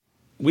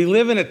We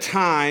live in a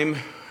time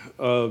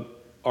of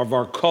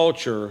our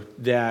culture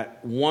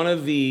that one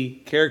of the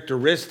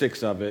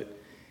characteristics of it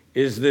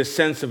is this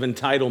sense of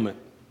entitlement.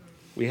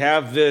 We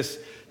have this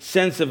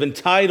sense of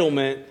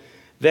entitlement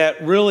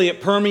that really it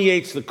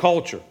permeates the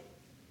culture.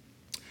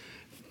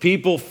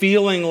 People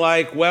feeling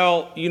like,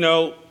 well,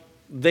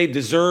 they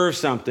deserve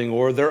something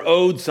or they're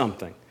owed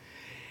something.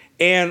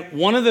 And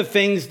one of the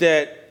things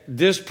that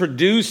this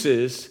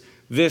produces,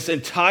 this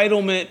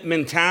entitlement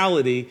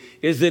mentality,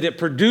 is that it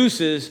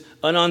produces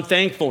an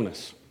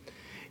unthankfulness.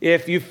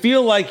 If you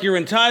feel like you're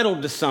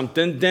entitled to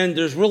something, then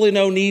there's really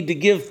no need to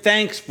give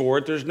thanks for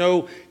it. There's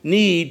no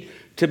need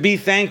to be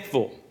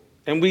thankful.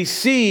 And we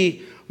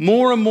see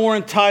more and more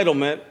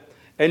entitlement,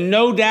 and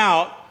no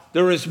doubt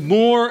there is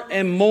more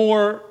and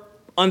more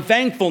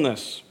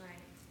unthankfulness.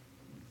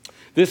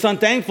 This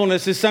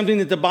unthankfulness is something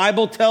that the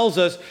Bible tells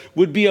us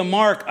would be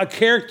a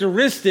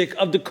characteristic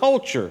of the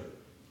culture.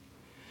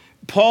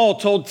 Paul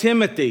told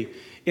Timothy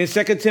in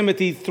 2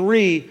 Timothy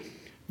 3,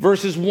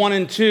 verses 1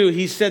 and 2,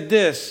 he said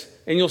this,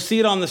 and you'll see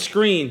it on the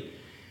screen.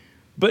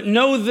 But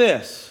know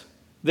this,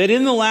 that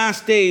in the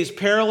last days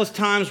perilous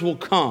times will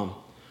come.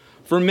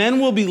 For men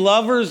will be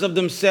lovers of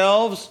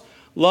themselves,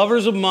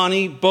 lovers of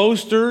money,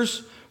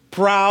 boasters,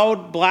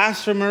 proud,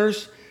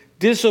 blasphemers,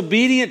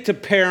 disobedient to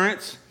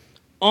parents,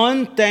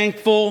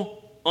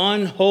 unthankful,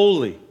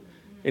 unholy.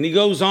 And he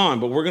goes on,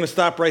 but we're going to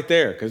stop right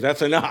there because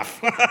that's enough.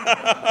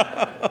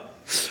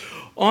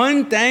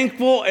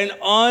 Unthankful and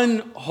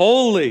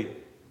unholy.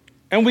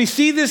 And we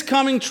see this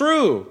coming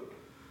true.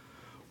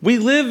 We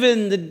live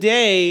in the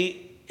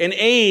day and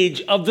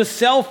age of the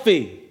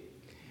selfie.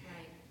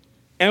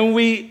 And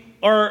we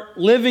are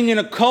living in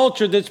a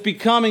culture that's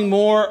becoming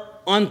more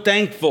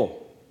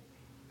unthankful.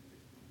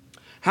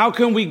 How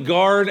can we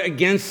guard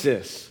against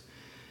this?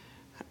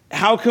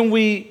 How can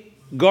we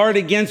guard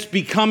against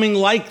becoming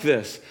like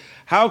this?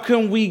 How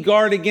can we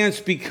guard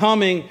against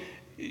becoming,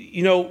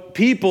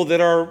 people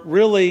that are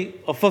really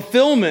a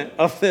fulfillment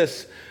of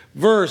this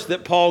verse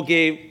that Paul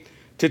gave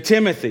to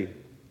Timothy?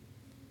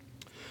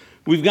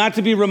 We've got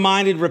to be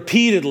reminded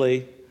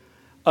repeatedly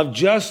of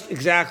just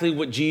exactly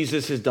what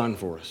Jesus has done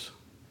for us.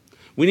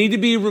 We need to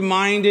be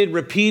reminded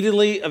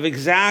repeatedly of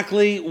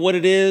exactly what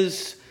it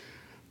is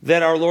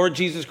that our Lord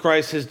Jesus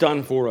Christ has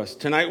done for us.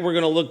 Tonight we're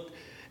going to look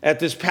at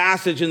this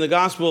passage in the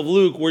Gospel of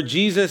Luke where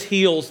Jesus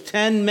heals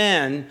 10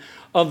 men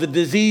of the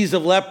disease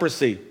of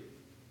leprosy.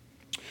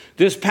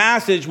 This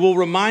passage will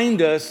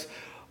remind us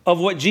of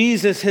what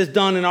Jesus has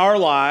done in our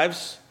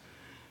lives,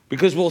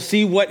 because we'll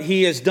see what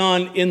he has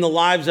done in the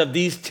lives of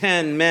these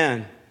 10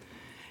 men.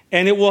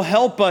 And it will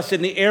help us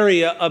in the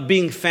area of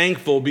being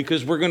thankful,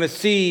 because we're going to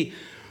see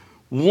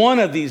one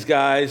of these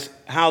guys,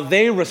 how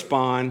they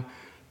respond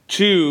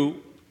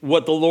to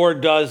what the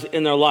Lord does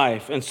in their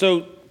life. And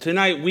so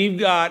tonight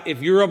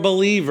if you're a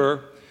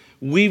believer,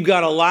 we've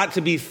got a lot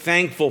to be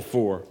thankful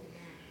for.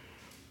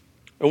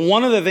 And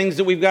one of the things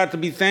that we've got to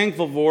be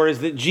thankful for is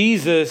that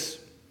Jesus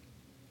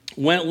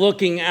went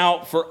looking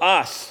out for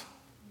us.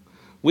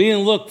 We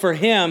didn't look for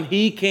him.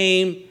 He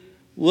came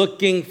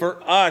looking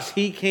for us.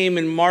 He came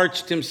and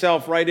marched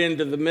himself right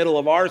into the middle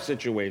of our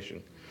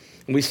situation.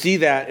 And we see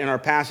that in our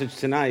passage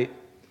tonight.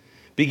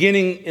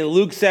 Beginning in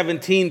Luke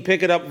 17,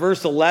 pick it up,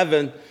 verse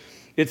 11,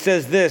 it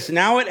says this: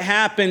 Now it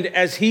happened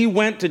as he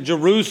went to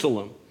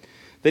Jerusalem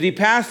that he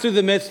passed through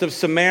the midst of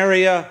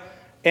Samaria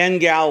and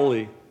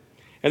Galilee.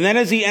 And then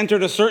as he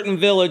entered a certain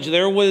village,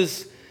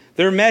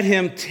 there met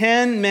him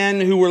 10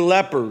 men who were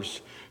lepers,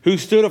 who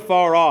stood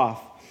afar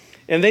off.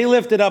 And they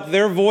lifted up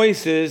their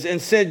voices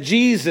and said,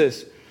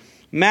 Jesus,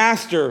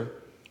 Master,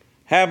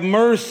 have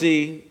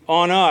mercy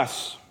on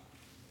us.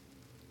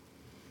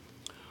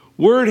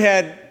 Word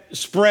had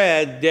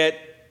spread that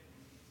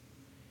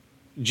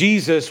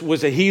Jesus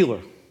was a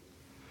healer.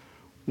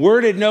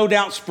 Word had no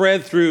doubt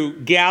spread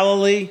through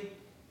Galilee,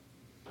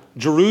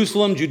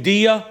 Jerusalem,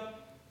 Judea,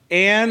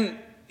 and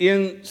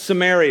in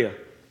Samaria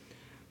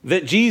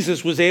that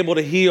Jesus was able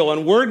to heal.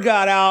 And word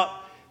got out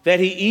that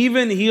he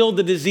even healed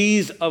the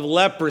disease of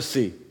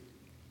leprosy.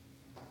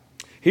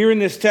 Here in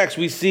this text,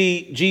 we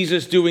see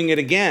Jesus doing it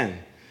again.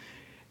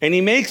 And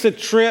he makes a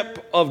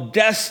trip of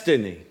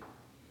destiny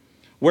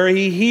where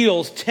he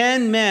heals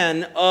 10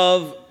 men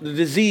of the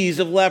disease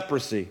of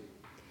leprosy.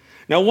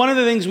 Now, one of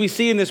the things we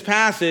see in this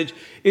passage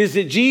is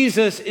that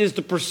Jesus is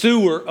the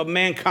pursuer of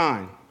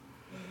mankind.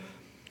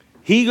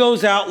 He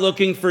goes out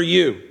looking for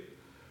you.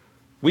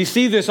 We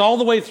see this all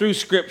the way through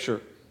Scripture,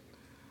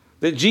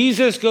 that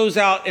Jesus goes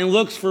out and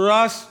looks for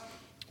us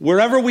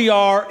wherever we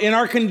are in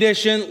our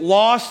condition,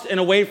 lost and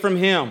away from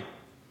him.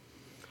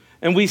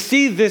 And we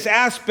see this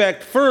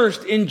aspect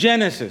first in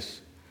Genesis.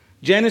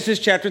 Genesis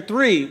chapter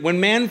 3, when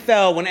man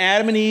fell, when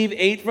Adam and Eve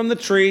ate from the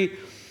tree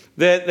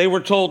that they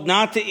were told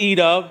not to eat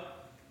of,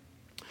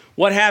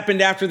 what happened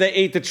after they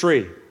ate the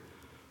tree?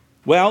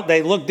 Well,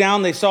 they looked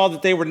down, they saw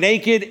that they were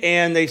naked,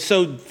 and they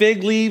sewed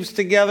fig leaves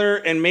together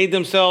and made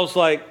themselves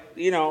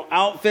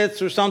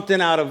outfits or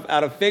something out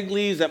of fig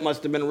leaves. That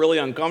must have been really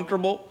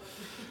uncomfortable.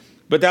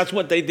 But that's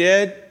what they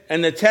did.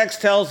 And the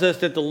text tells us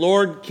that the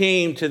Lord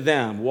came to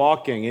them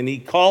walking, and he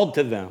called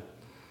to them.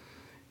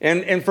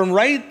 And from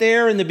right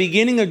there in the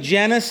beginning of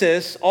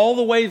Genesis, all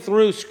the way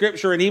through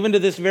Scripture, and even to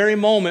this very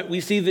moment,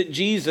 we see that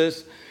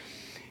Jesus,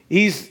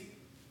 he's,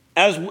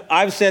 as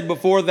I've said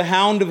before, the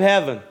hound of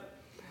heaven.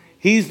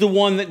 He's the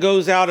one that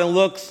goes out and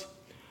looks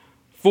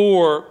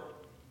for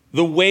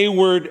the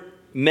wayward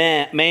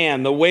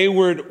man, the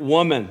wayward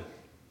woman.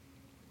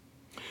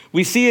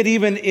 We see it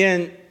even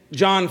in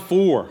John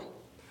 4,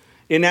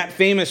 in that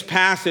famous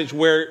passage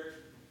where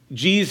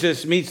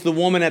Jesus meets the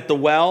woman at the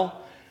well.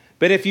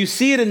 But if you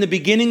see it in the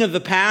beginning of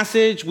the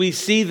passage, we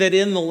see that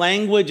in the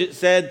language it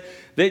said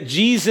that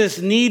Jesus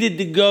needed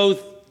to go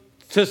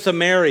to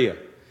Samaria.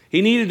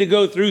 He needed to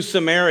go through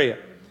Samaria.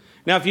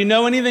 Now, if you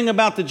know anything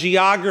about the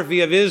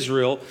geography of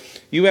Israel,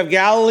 you have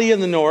Galilee in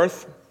the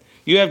north,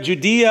 you have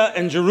Judea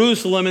and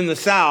Jerusalem in the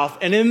south,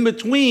 and in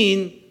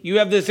between, you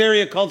have this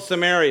area called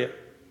Samaria.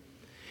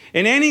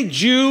 And any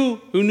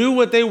Jew who knew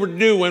what they were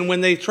doing when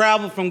they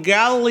traveled from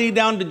Galilee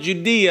down to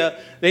Judea,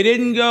 they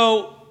didn't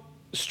go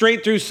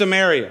straight through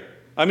Samaria.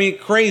 I mean,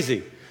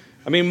 crazy.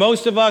 I mean,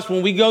 most of us,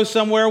 when we go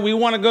somewhere, we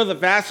want to go the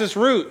fastest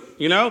route,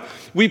 you know?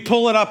 We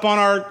pull it up on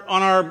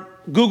our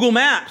Google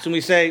Maps and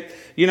we say,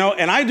 you know,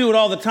 and I do it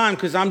all the time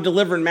because I'm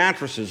delivering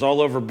mattresses all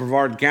over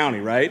Brevard County,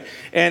 right?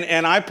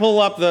 And I pull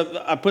up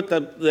I put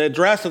the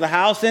address of the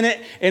house in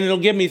it, and it'll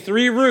give me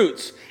 3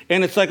 routes.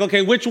 And it's like,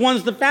 okay, which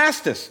one's the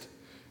fastest,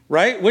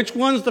 right? Which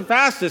one's the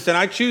fastest? And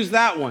I choose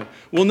that one.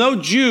 Well,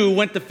 no Jew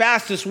went the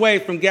fastest way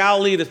from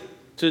Galilee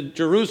to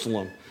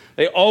Jerusalem.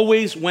 They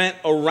always went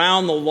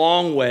around the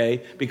long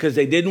way because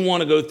they didn't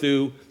want to go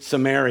through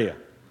Samaria.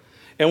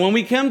 And when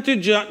we come to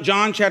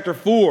John chapter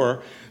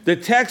 4, the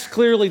text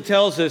clearly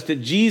tells us that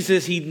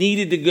Jesus, he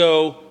needed to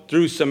go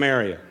through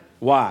Samaria.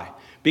 Why?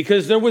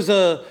 Because there was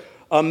a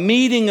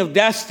meeting of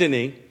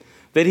destiny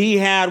that he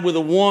had with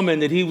a woman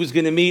that he was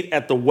going to meet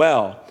at the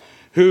well,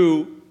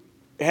 who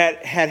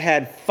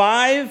had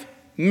 5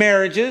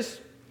 marriages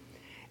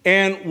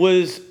and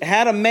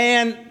had a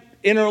man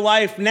in her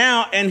life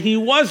now, and he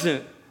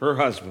wasn't her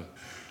husband.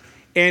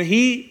 And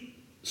he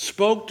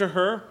spoke to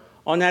her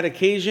on that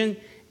occasion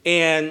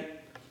and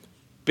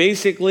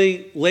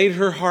basically laid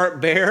her heart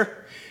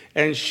bare,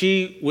 and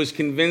she was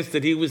convinced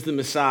that he was the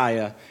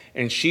Messiah,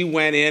 and she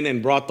went in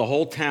and brought the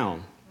whole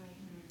town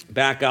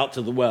back out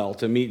to the well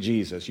to meet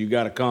Jesus. You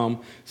got to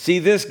come see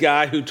this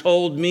guy who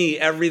told me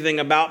everything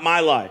about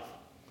my life.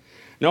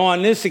 Now,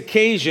 on this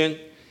occasion,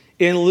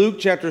 in Luke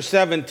chapter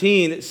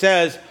 17, it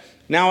says,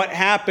 now it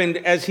happened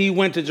as he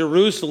went to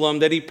Jerusalem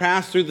that he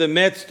passed through the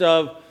midst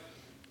of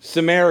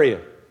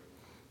Samaria.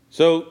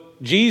 So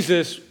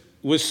Jesus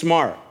was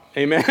smart.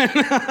 Amen.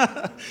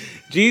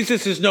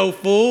 Jesus is no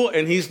fool,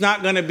 and he's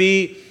not going to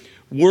be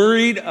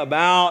worried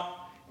about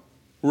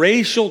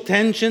racial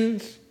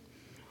tensions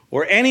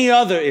or any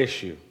other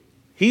issue.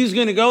 He's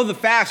going to go the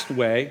fast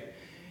way,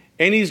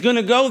 and he's going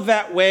to go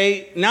that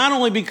way not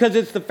only because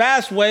it's the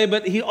fast way,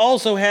 but he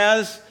also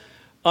has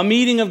a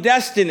meeting of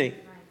destiny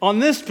on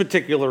this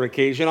particular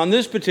occasion, on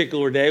this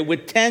particular day,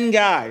 with 10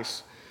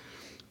 guys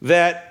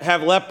that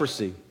have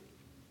leprosy.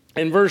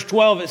 In verse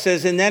 12, it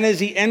says, and then as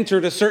he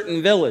entered a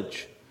certain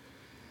village,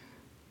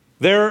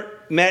 there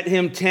met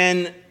him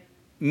 10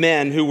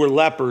 men who were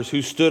lepers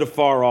who stood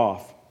afar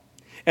off.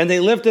 And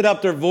they lifted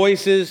up their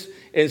voices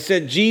and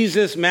said,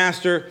 Jesus,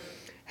 Master,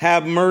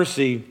 have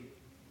mercy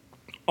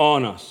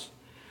on us.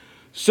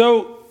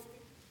 So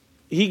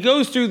he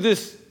goes through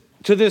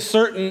to this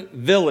certain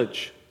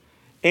village,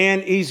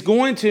 and he's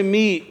going to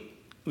meet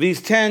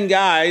these 10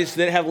 guys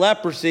that have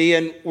leprosy,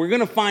 and we're going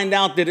to find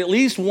out that at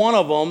least one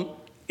of them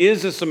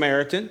is a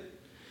Samaritan.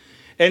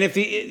 And if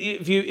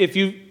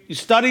you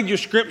studied your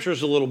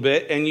scriptures a little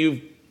bit and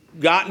you've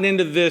gotten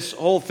into this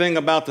whole thing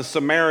about the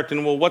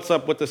Samaritan, well, what's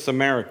up with the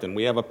Samaritan?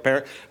 We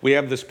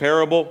have this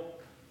parable,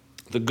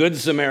 the Good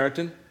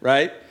Samaritan,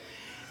 right?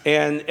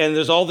 And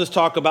there's all this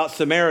talk about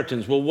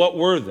Samaritans. Well, what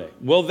were they?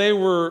 Well, they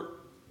were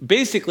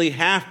basically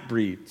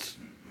half-breeds.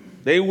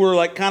 They were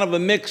like kind of a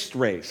mixed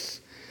race.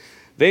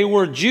 They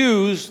were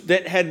Jews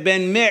that had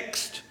been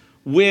mixed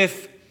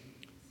with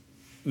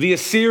the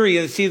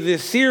Assyrians. See, the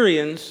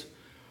Assyrians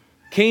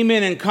came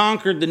in and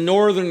conquered the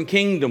northern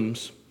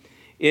kingdoms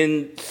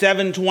in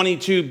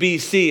 722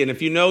 BC. And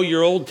if you know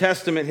your Old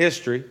Testament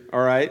history,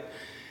 all right,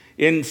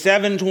 in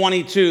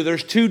 722,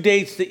 there's 2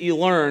 dates that you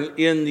learn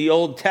in the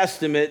Old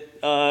Testament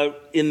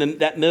in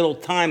that middle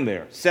time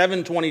there,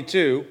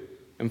 722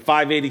 and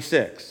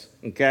 586.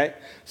 Okay?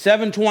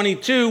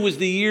 722 was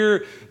the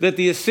year that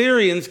the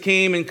Assyrians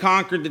came and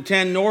conquered the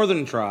 10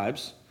 northern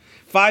tribes.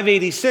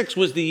 586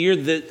 was the year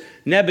that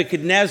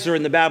Nebuchadnezzar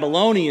and the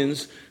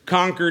Babylonians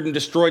conquered and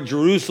destroyed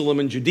Jerusalem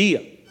and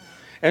Judea.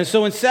 And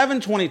so in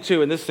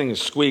 722, and this thing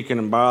is squeaking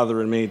and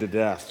bothering me to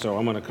death, so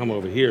I'm going to come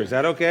over here. Is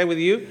that okay with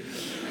you?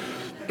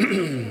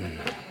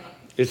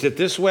 Is it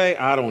this way?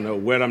 I don't know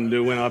what I'm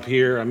doing up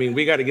here. I mean,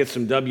 we got to get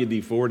some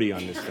WD-40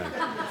 on this thing.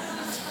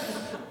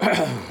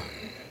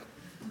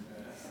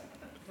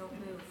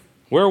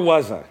 Where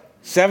was I?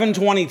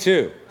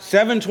 722.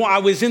 I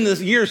was in the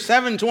year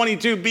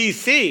 722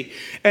 BC.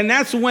 And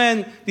that's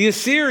when the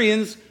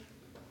Assyrians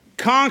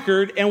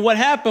conquered. And what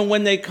happened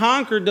when they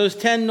conquered those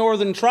 10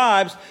 northern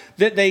tribes,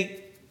 that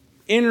they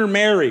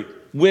intermarried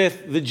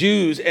with the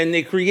Jews. And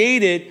they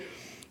created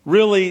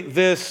really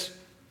this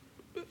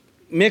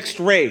mixed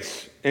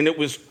race. And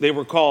they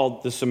were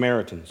called the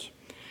Samaritans.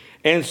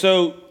 And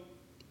so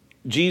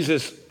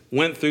Jesus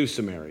went through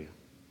Samaria.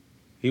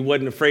 He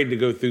wasn't afraid to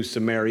go through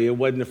Samaria. He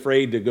wasn't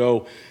afraid to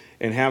go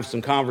and have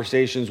some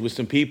conversations with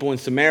some people in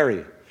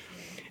Samaria.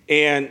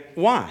 And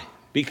why?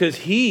 Because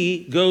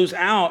he goes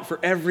out for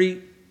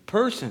every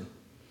person.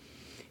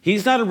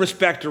 He's not a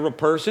respecter of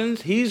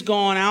persons. He's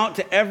gone out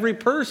to every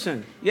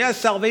person. Yes,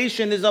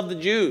 salvation is of the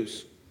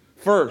Jews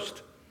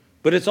first,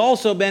 but it's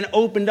also been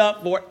opened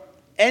up for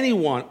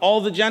anyone,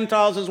 all the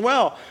Gentiles as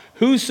well.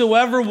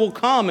 Whosoever will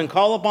come and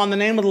call upon the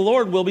name of the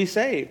Lord will be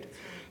saved.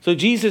 So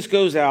Jesus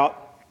goes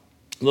out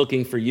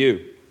looking for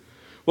you.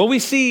 Well, we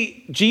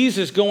see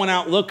Jesus going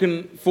out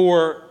looking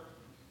for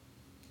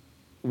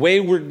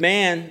wayward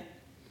man.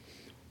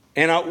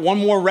 And one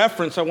more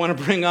reference I want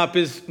to bring up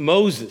is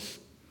Moses.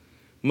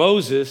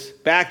 Moses,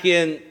 back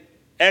in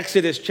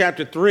Exodus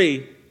chapter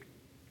 3,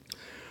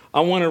 I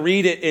want to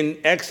read it in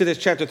Exodus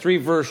chapter 3,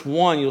 verse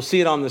 1. You'll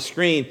see it on the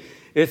screen.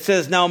 It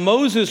says, "Now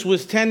Moses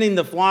was tending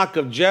the flock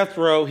of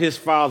Jethro, his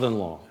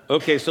father-in-law."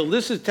 Okay, so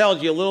this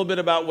tells you a little bit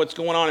about what's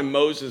going on in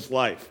Moses'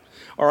 life.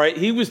 All right,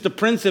 he was the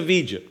prince of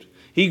Egypt.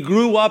 He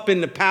grew up in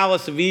the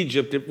palace of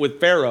Egypt with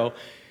Pharaoh,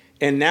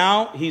 and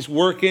now he's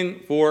working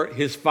for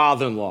his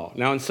father-in-law.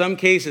 Now, in some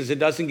cases, it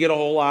doesn't get a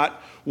whole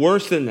lot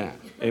worse than that.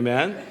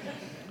 Amen?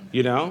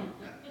 You know?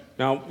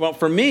 Now, well,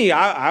 for me,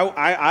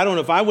 I don't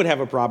know if I would have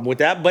a problem with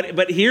that,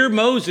 but here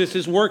Moses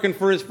is working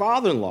for his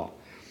father-in-law,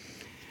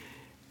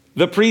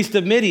 the priest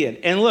of Midian.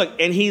 And look,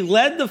 and he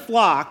led the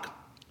flock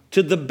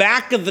to the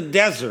back of the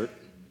desert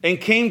and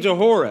came to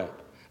Horeb,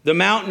 the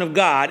mountain of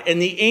God,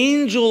 and the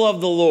angel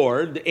of the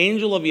Lord, the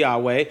angel of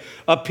Yahweh,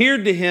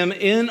 appeared to him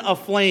in a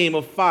flame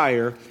of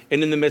fire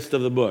and in the midst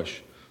of the bush.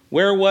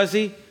 Where was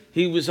he?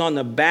 He was on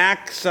the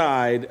back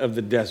side of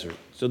the desert.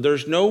 So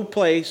there's no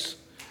place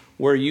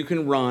where you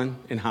can run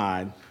and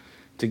hide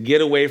to get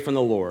away from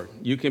the Lord.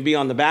 You can be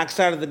on the back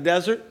side of the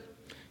desert.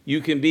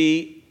 You can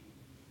be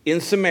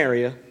in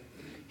Samaria.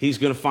 He's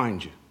going to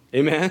find you.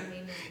 Amen?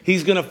 Amen.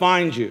 He's going to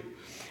find you.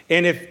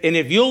 And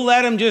if you'll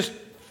let him just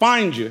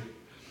find you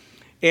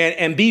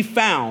and be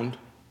found,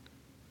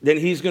 then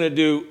he's going to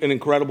do an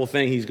incredible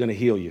thing. He's going to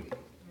heal you.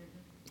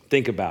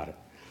 Think about it.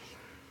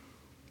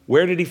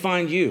 Where did he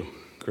find you,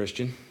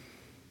 Christian?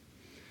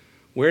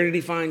 Where did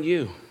he find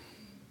you?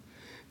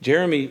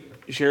 Jeremy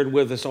shared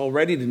with us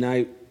already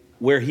tonight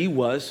where he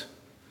was,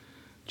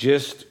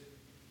 just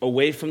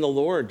away from the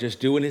Lord,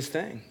 just doing his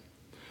thing.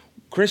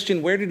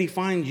 Christian, where did he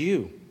find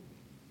you?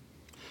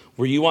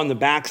 Were you on the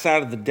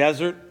backside of the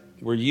desert?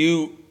 Were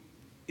you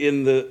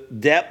in the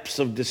depths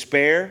of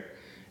despair?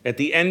 At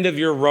the end of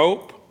your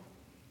rope?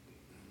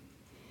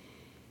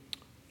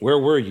 Where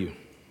were you?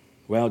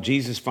 Well,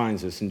 Jesus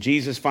finds us, and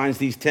Jesus finds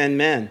these 10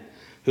 men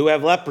who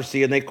have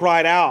leprosy, and they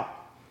cried out,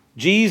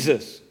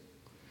 "Jesus."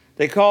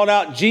 They called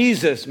out,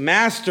 "Jesus,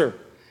 Master,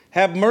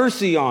 have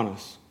mercy on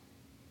us."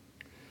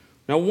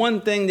 Now,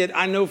 one thing that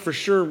I know for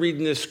sure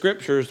reading this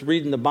scriptures,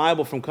 reading the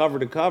Bible from cover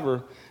to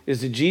cover,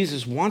 is that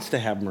Jesus wants to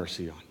have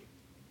mercy on you.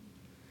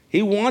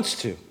 He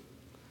wants to.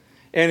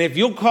 And if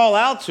you'll call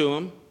out to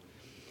him,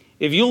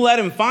 if you'll let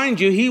him find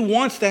you, he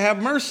wants to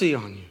have mercy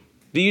on you.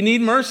 Do you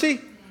need mercy?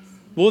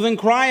 Well, then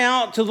cry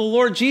out to the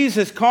Lord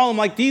Jesus. Call him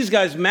like these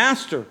guys,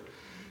 "Master,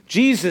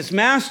 Jesus,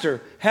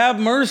 Master, have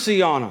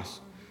mercy on us."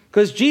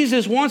 Because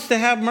Jesus wants to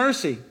have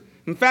mercy.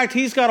 In fact,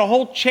 he's got a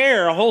whole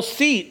chair, a whole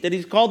seat that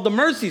he's called the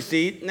mercy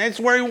seat, and that's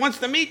where he wants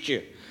to meet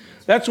you.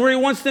 That's where he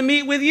wants to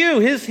meet with you.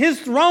 His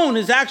throne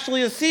is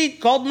actually a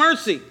seat called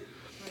mercy.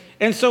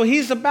 And so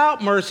he's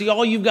about mercy.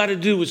 All you've got to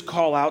do is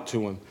call out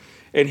to him,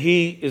 and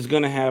he is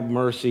going to have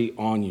mercy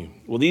on you.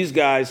 Well, these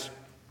guys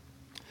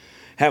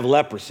have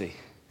leprosy.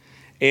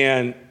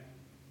 And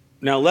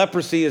now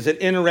leprosy is an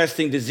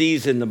interesting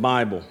disease in the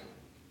Bible.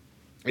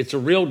 It's a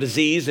real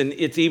disease, and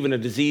it's even a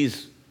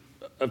disease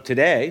of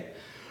today.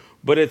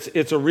 But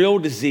it's a real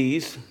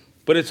disease,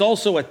 but it's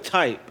also a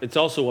type. It's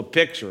also a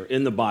picture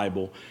in the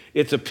Bible.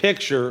 It's a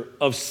picture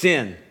of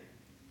sin.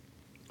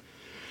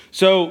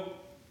 So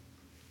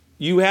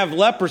you have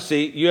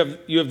leprosy. You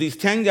have these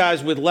 10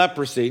 guys with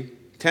leprosy,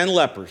 10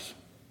 lepers,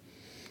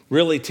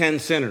 really 10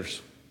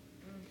 sinners,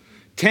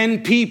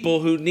 10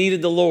 people who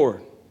needed the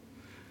Lord.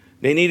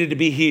 They needed to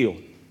be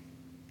healed.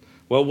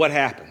 Well, what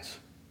happens?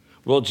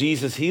 Well,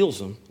 Jesus heals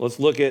them. Let's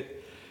look at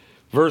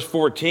verse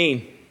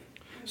 14.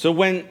 So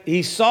when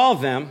he saw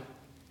them,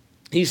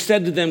 he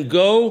said to them,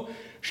 "Go,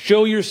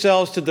 show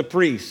yourselves to the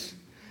priests."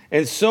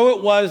 And so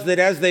it was that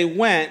as they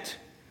went,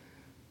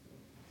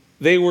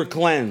 they were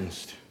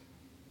cleansed.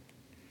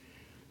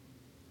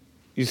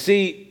 You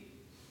see,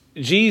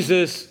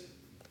 Jesus,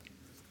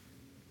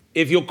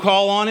 if you'll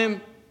call on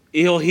him,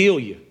 he'll heal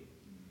you.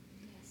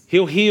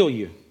 He'll heal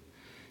you.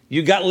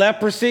 You got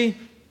leprosy?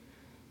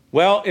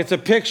 Well, it's a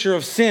picture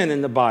of sin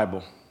in the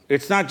Bible.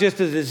 It's not just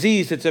a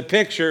disease, it's a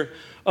picture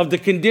of the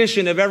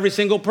condition of every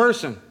single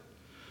person.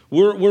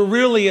 We're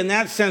really, in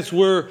that sense,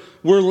 we're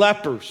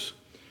lepers.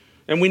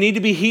 And we need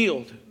to be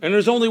healed. And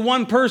there's only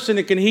one person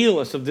that can heal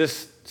us of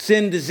this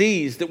sin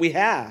disease that we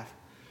have.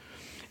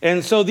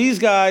 And so these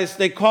guys,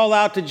 they call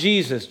out to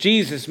Jesus,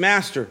 Jesus,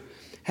 Master,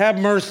 have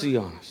mercy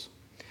on us.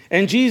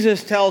 And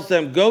Jesus tells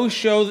them, go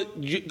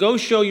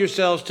show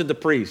yourselves to the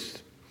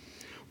priest.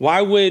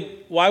 Why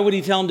would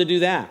he tell them to do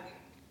that?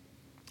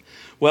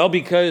 Well,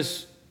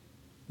 because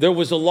there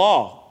was a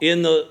law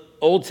in the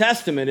Old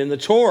Testament, in the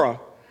Torah.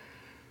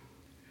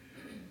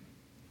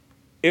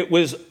 There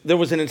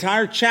was an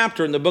entire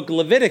chapter in the book of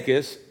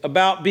Leviticus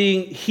about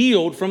being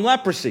healed from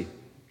leprosy.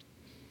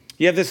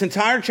 You have this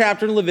entire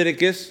chapter in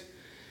Leviticus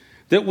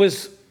that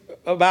was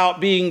about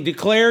being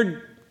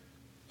declared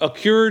a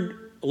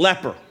cured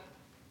leper.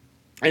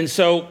 And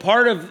so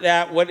part of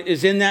that, what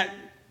is in that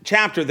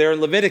chapter there in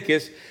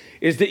Leviticus,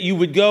 is that you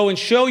would go and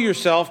show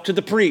yourself to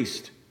the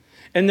priest.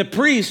 And the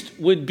priest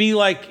would be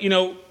like,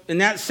 in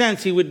that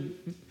sense, he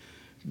would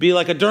be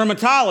like a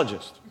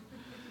dermatologist.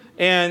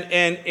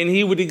 And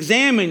he would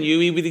examine you.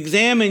 He would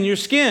examine your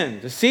skin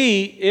to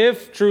see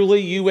if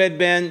truly you had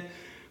been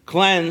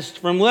cleansed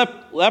from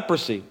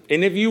leprosy.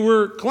 And if you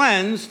were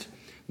cleansed,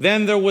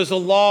 then there was a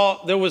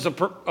law, there was a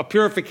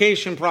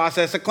purification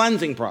process, a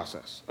cleansing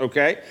process.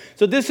 Okay?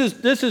 So this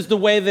is the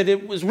way that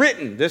it was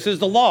written. This is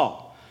the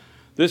law.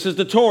 This is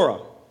the Torah.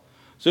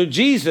 So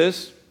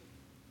Jesus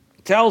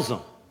tells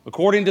them,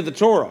 according to the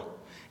Torah,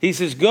 he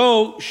says,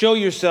 go show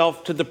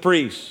yourself to the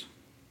priest.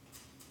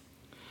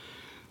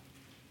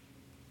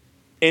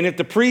 And if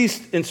the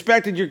priest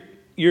inspected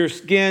your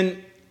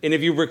skin, and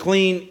if you were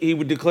clean, he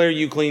would declare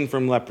you clean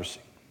from leprosy.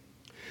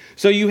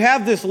 So you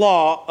have this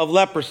law of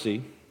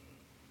leprosy.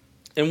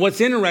 And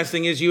what's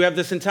interesting is you have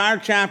this entire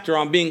chapter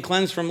on being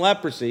cleansed from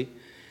leprosy.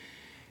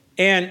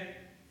 And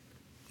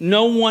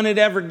no one had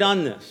ever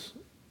done this.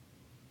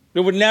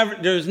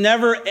 There's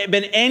never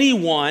been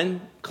anyone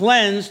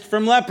cleansed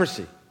from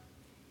leprosy.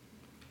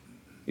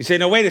 You say,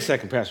 no, wait a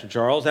second, Pastor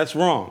Charles, that's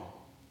wrong.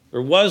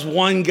 There was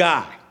one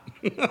guy.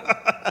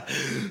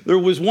 There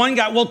was one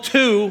guy, well,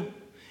 two,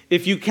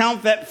 if you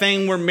count that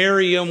thing where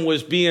Miriam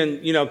was being,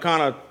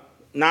 kind of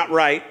not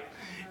right,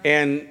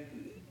 and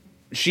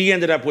she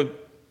ended up with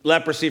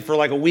leprosy for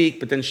like a week,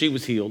 but then she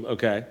was healed,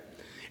 okay?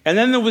 And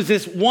then there was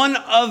this one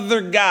other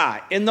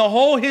guy in the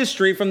whole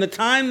history from the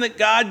time that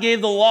God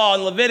gave the law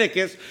in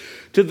Leviticus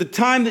to the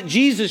time that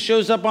Jesus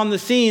shows up on the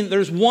scene.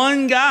 There's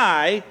one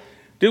guy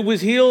that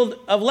was healed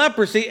of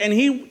leprosy, and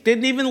he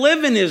didn't even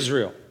live in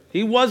Israel.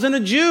 He wasn't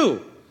a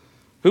Jew.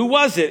 Who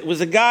was it? It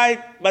was a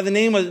guy by the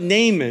name of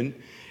Naaman,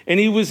 and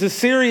he was a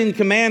Syrian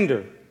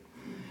commander.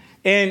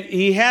 And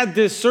he had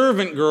this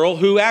servant girl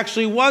who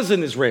actually was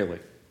an Israeli.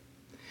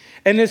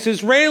 And this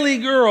Israeli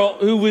girl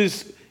who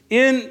was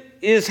in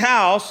his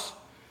house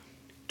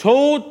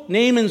told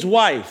Naaman's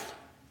wife,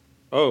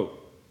 oh,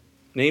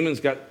 Naaman's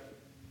got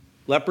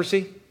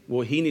leprosy?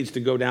 Well, he needs to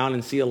go down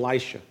and see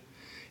Elisha.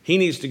 He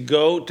needs to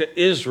go to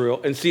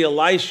Israel and see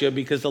Elisha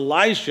because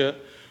Elisha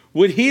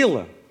would heal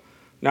him.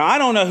 Now, I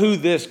don't know who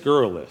this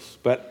girl is,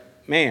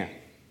 but man,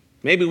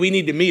 maybe we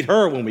need to meet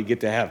her when we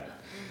get to heaven.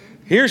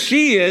 Here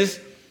she is.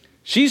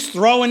 She's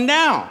throwing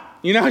down.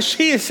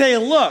 She is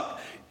saying, look,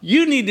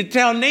 you need to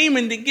tell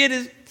Naaman to get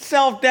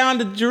himself down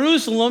to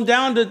Jerusalem,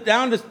 down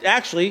to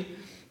actually,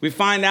 we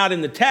find out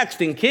in the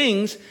text in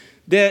Kings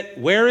that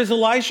where is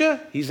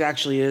Elisha? He's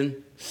actually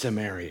in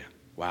Samaria.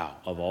 Wow,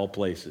 of all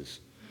places.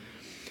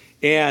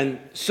 And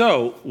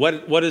so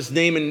what does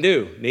Naaman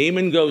do?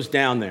 Naaman goes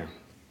down there.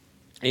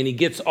 And he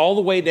gets all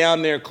the way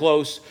down there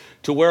close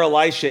to where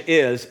Elisha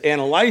is. And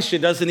Elisha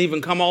doesn't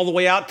even come all the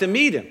way out to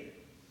meet him.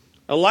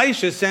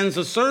 Elisha sends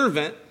a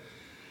servant,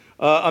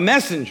 a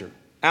messenger,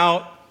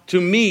 out to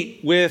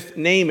meet with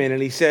Naaman.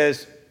 And he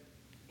says,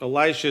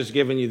 Elisha's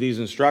given you these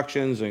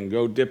instructions and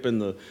go dip in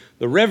the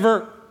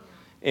river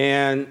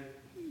and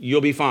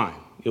you'll be fine.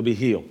 You'll be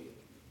healed.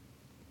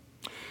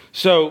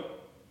 So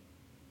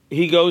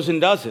he goes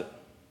and does it.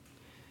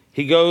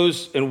 He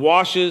goes and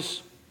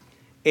washes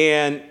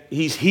and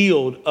he's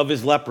healed of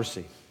his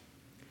leprosy.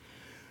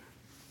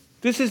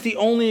 This is the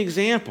only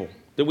example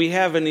that we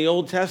have in the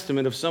Old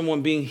Testament of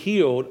someone being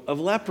healed of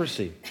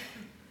leprosy.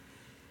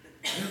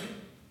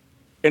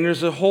 And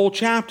there's a whole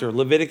chapter,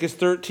 Leviticus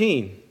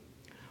 13,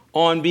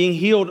 on being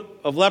healed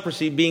of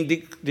leprosy,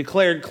 being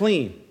declared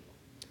clean,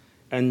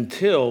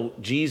 until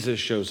Jesus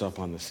shows up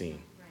on the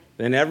scene.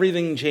 Then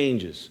everything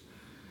changes.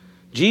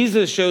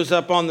 Jesus shows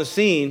up on the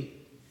scene.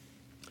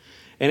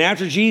 And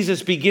after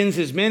Jesus begins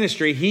his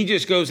ministry, he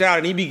just goes out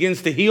and he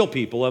begins to heal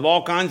people of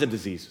all kinds of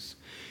diseases.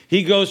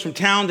 He goes from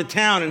town to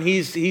town and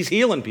he's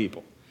healing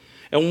people.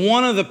 And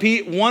one of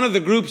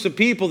the groups of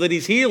people that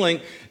he's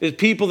healing is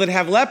people that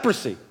have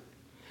leprosy.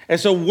 And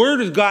so word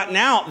has gotten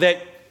out that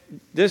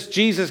this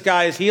Jesus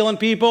guy is healing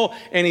people,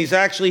 and he's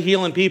actually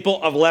healing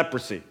people of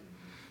leprosy.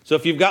 So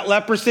if you've got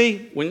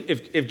leprosy,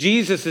 if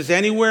Jesus is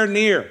anywhere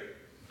near,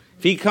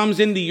 if he comes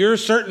into your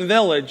certain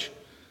village,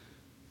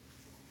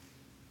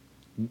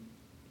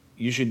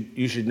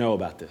 you should know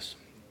about this.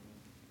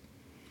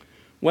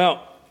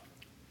 Well,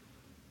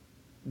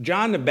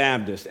 John the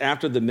Baptist,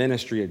 after the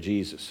ministry of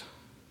Jesus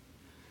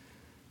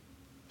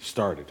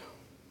started,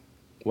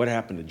 what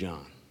happened to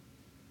John?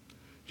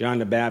 John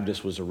the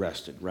Baptist was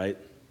arrested, right?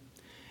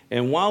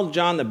 And while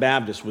John the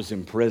Baptist was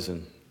in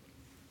prison,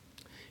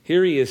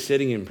 here he is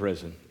sitting in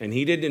prison, and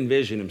he didn't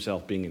envision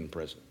himself being in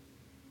prison.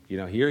 You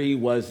know, here he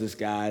was, this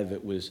guy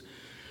that was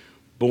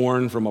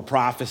born from a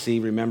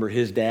prophecy. Remember,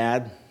 his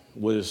dad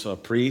was a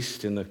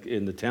priest in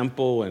the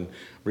temple and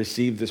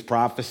received this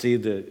prophecy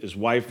that his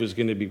wife was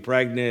going to be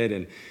pregnant,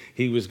 and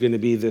he was going to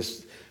be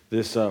this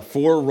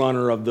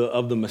forerunner of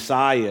the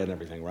Messiah and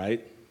everything,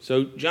 right?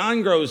 So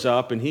John grows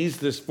up, and he's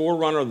this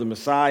forerunner of the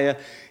Messiah.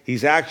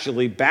 He's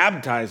actually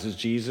baptizes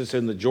Jesus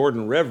in the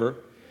Jordan River,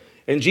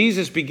 and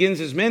Jesus begins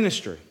his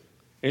ministry.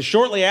 And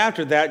shortly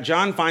after that,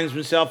 John finds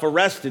himself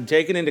arrested,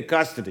 taken into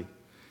custody,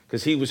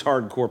 because he was a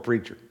hardcore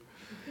preacher.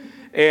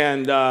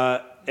 And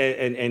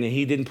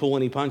he didn't pull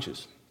any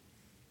punches.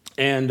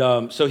 And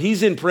so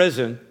he's in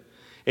prison,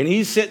 and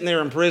he's sitting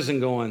there in prison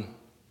going,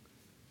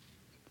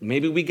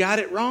 maybe we got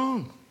it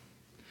wrong.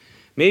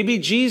 Maybe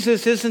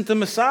Jesus isn't the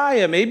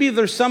Messiah. Maybe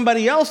there's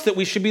somebody else that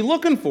we should be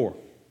looking for.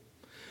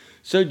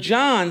 So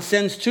John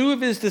sends two of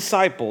his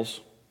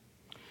disciples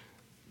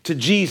to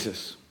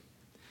Jesus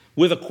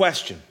with a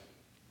question.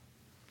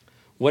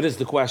 What is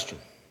the question?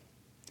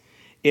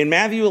 In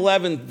Matthew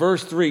 11,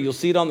 verse 3, you'll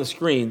see it on the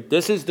screen.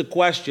 This is the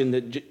question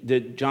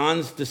that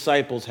John's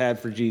disciples had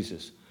for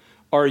Jesus.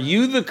 Are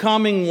you the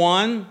coming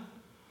one,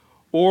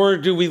 or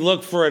do we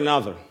look for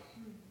another?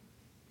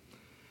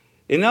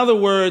 In other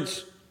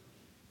words,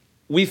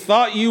 we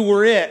thought you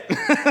were it,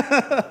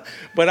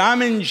 but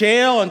I'm in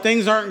jail and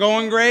things aren't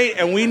going great,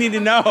 and we need to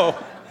know.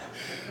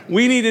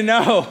 We need to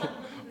know,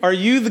 are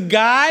you the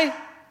guy,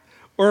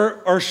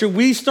 or should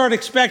we start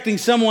expecting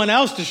someone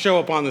else to show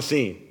up on the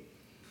scene?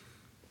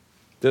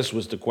 This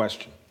was the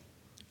question.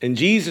 And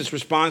Jesus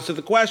responds to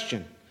the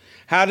question.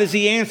 How does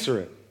he answer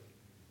it?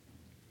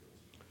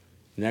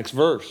 Next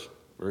verse,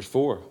 verse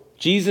 4.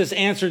 Jesus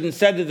answered and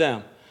said to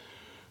them,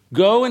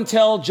 go and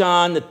tell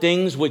John the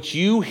things which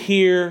you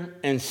hear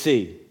and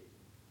see.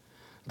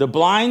 The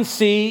blind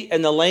see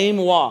and the lame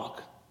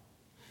walk.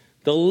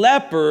 The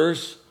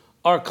lepers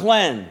are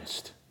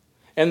cleansed.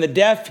 And the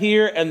deaf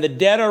hear and the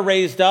dead are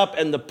raised up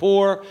and the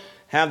poor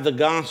have the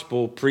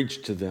gospel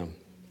preached to them.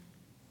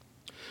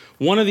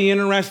 One of the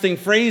interesting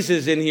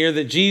phrases in here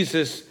that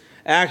Jesus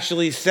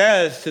actually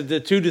says to the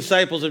two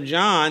disciples of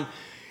John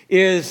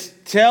is,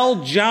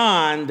 tell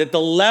John that the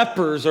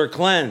lepers are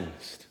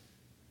cleansed,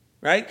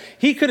 right?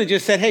 He could have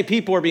just said, hey,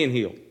 people are being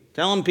healed.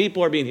 Tell them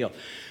people are being healed.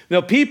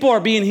 No, people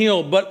are being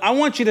healed, but I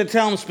want you to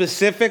tell them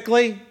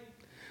specifically,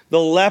 the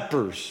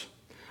lepers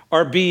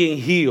are being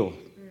healed.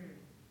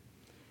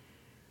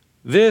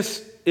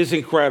 This is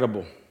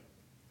incredible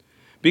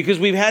because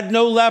we've had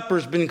no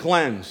lepers been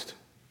cleansed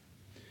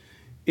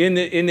in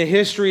the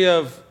history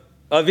of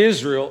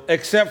Israel,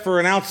 except for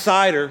an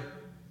outsider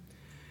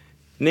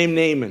named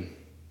Naaman.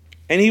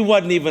 And he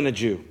wasn't even a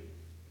Jew.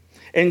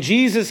 And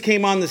Jesus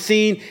came on the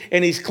scene,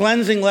 and he's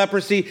cleansing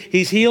leprosy.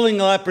 He's healing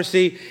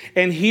leprosy.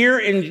 And here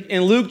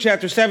in Luke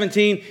chapter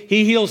 17,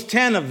 he heals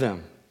 10 of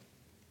them.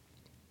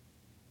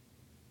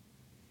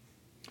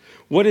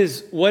 What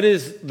is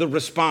the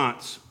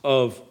response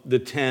of the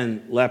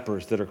 10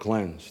 lepers that are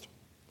cleansed?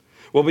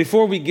 Well,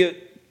 before we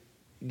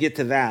get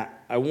to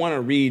that, I want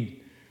to read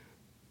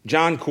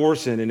John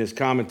Corson in his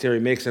commentary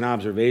makes an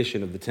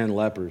observation of the 10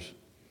 lepers.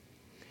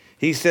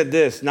 He said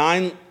this,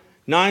 nine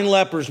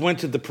lepers went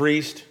to the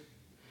priest.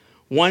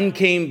 One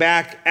came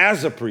back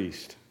as a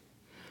priest,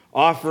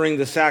 offering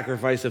the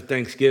sacrifice of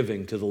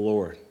thanksgiving to the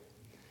Lord.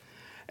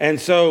 And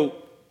so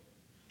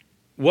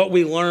what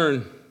we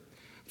learn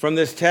from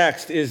this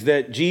text is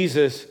that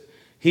Jesus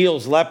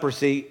heals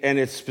leprosy, and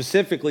it's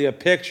specifically a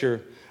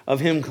picture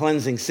of him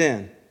cleansing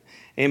sin.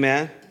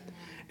 Amen?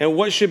 And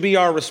what should be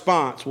our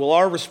response? Well,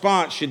 our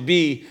response should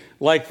be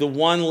like the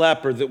one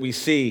leper that we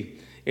see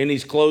in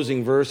these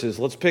closing verses.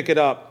 Let's pick it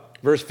up.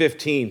 Verse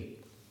 15.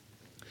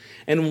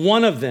 And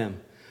one of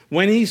them,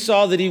 when he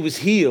saw that he was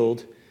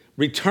healed,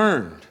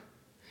 returned,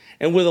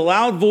 and with a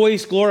loud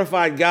voice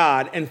glorified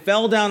God, and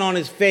fell down on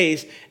his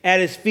face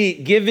at his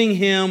feet, giving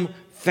him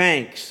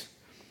thanks.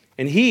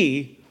 And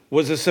he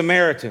was a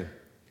Samaritan.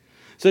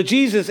 So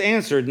Jesus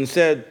answered and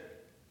said,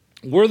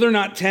 were there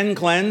not 10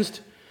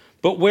 cleansed?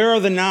 But where are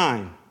the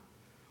 9?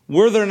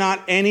 Were there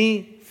not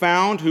any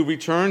found who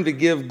returned to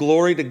give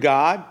glory to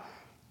God,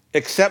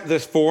 except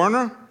this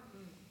foreigner?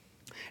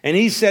 And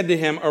he said to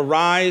him,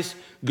 arise,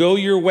 go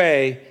your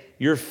way,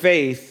 your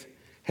faith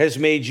has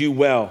made you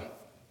well.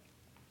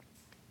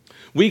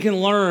 We can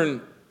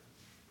learn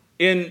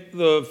in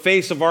the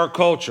face of our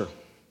culture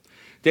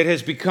that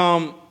has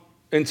become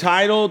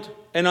entitled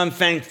and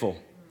unthankful.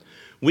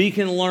 We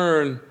can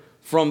learn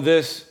from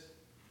this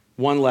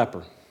one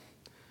leper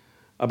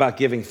about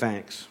giving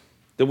thanks,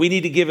 that we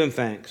need to give him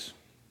thanks.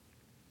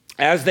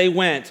 As they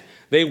went,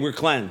 they were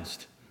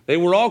cleansed. They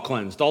were all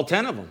cleansed, all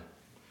 10 of them,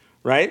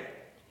 right?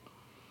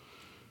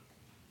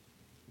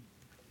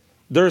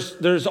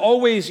 There's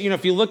always,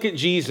 if you look at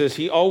Jesus,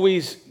 he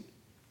always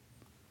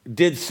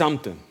did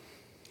something.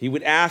 He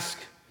would ask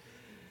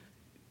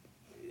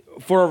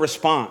for a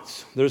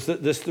response. There's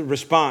the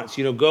response,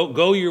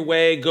 go your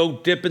way, go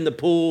dip in the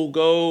pool,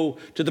 go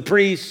to the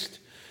priest.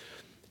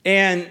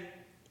 And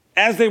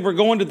as they were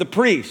going to the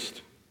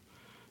priest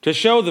to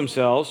show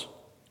themselves,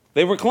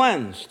 they were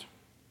cleansed.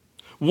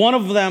 One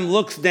of them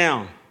looks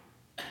down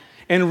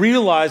and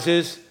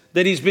realizes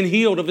that he's been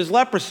healed of his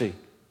leprosy.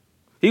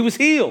 He was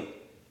healed.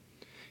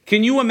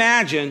 Can you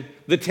imagine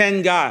the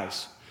 10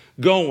 guys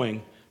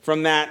going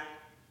from that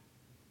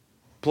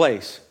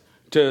place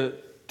to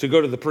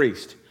go to the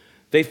priest?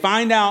 They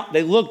find out,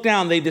 they look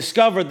down, they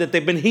discover that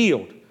they've been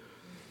healed.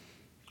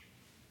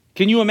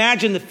 Can you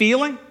imagine the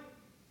feeling?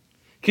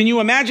 Can you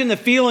imagine the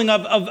feeling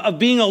of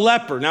being a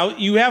leper? Now,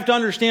 you have to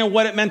understand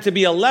what it meant to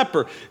be a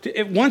leper.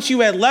 Once you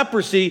had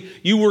leprosy,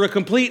 you were a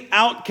complete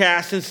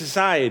outcast in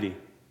society.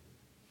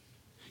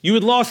 You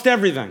had lost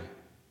everything.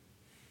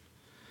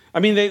 I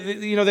mean,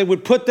 they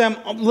would put them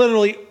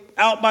literally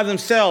out by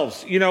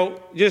themselves,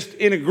 just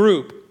in a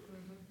group.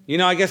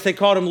 I guess they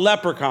called them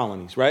leper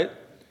colonies, right?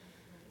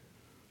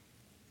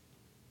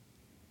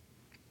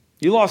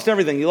 You lost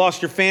everything. You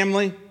lost your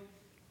family,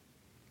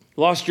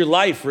 lost your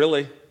life,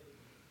 really.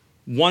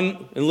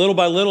 And little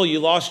by little, you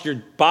lost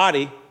your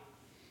body.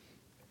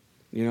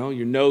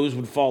 Your nose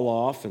would fall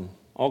off and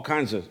all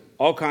kinds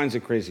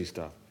of crazy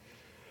stuff.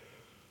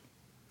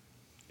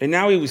 And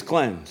now he was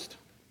cleansed.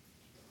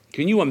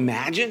 Can you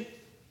imagine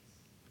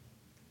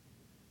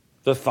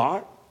the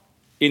thought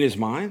in his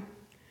mind?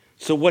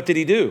 So what did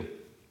he do?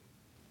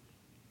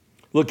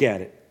 Look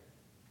at it.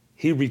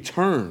 He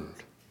returned.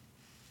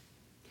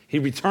 He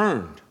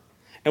returned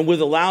and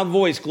with a loud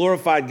voice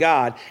glorified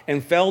God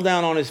and fell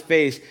down on his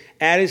face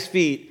at his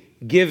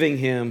feet, giving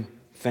him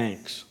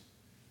thanks.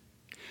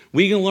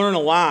 We can learn a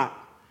lot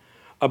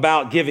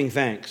about giving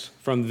thanks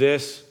from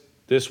this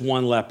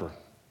one leper.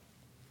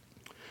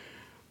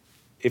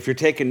 If you're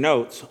taking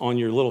notes on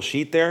your little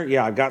sheet there,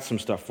 yeah, I've got some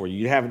stuff for you.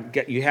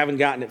 You haven't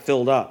gotten it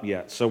filled up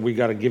yet, so we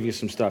got to give you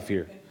some stuff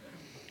here.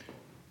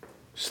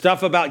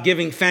 Stuff about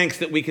giving thanks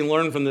that we can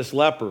learn from this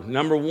leper.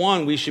 Number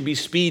one, we should be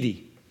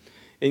speedy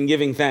in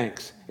giving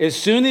thanks. As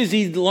soon as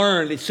he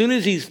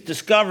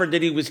discovered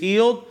that he was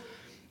healed,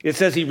 it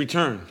says he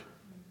returned.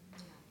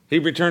 He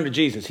returned to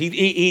Jesus.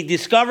 He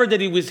discovered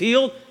that he was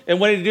healed, and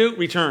what did he do?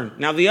 Return.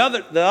 Now the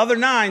other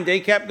 9,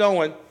 they kept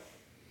going.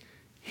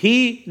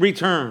 He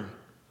returned.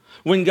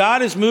 When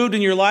God is moved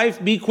in your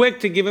life, be quick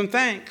to give him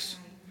thanks.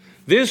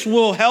 This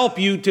will help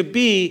you to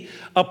be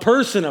a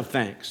person of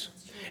thanks.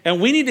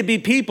 And we need to be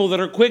people that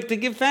are quick to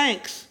give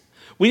thanks.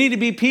 We need to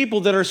be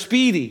people that are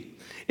speedy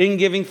in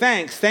giving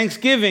thanks.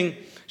 Thanksgiving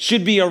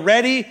should be a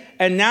ready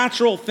and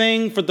natural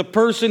thing for the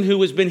person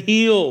who has been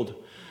healed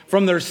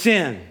from their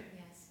sin.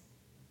 Yes.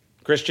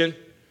 Christian,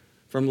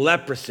 from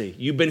leprosy.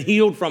 You've been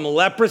healed from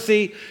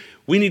leprosy.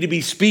 We need to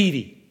be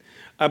speedy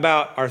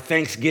about our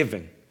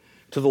thanksgiving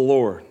to the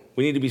Lord.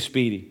 We need to be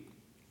speedy.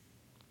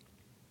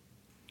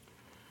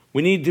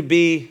 We need to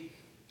be,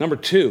 number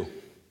 2,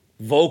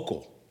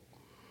 vocal.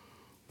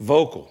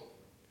 Vocal.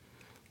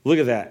 Look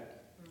at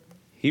that.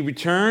 He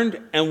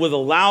returned and with a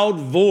loud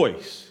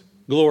voice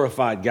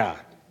glorified God.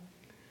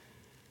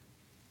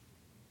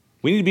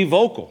 We need to be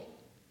vocal.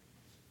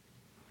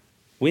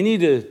 We need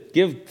to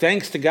give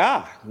thanks to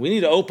God. We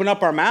need to open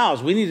up our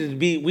mouths. We need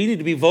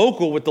to be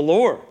vocal with the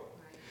Lord.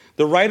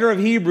 The writer of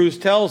Hebrews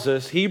tells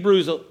us,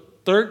 Hebrews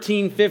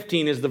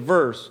 13:15 is the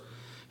verse.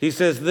 He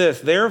says this,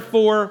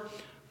 therefore,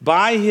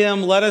 by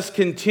him let us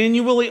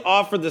continually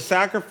offer the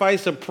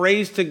sacrifice of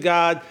praise to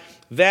God,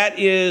 that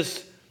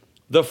is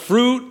the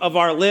fruit of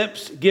our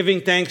lips, giving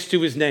thanks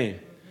to his name.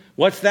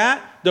 What's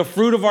that? The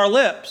fruit of our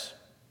lips.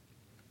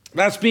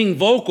 That's being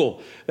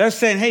vocal. That's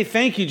saying, hey,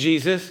 thank you,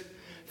 Jesus.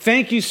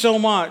 Thank you so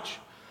much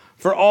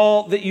for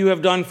all that you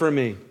have done for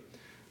me.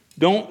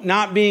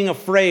 Not being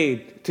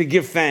afraid to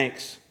give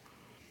thanks.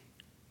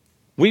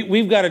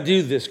 We've got to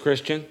do this,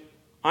 Christian.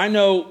 I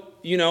know,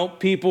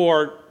 people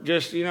are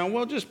just,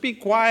 just be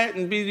quiet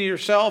and be to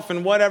yourself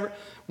and whatever.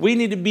 We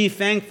need to be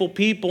thankful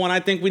people, and I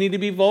think we need to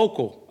be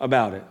vocal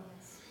about it.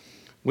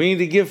 We need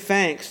to give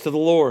thanks to the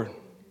Lord.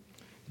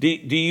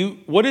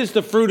 What is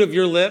the fruit of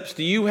your lips?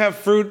 Do you have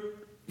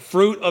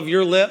fruit of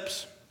your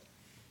lips?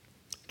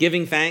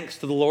 Giving thanks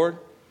to the Lord?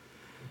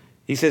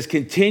 He says,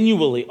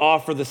 continually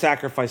offer the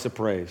sacrifice of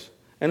praise.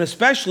 And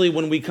especially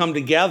when we come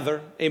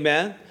together,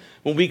 amen?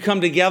 When we come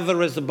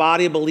together as the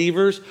body of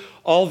believers,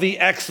 all the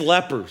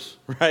ex-lepers,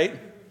 right?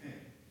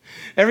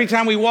 Every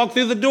time we walk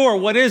through the door,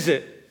 what is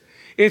it?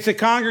 It's a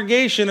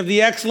congregation of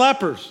the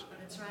ex-lepers.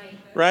 That's right.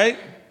 Right?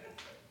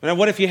 And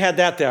what if you had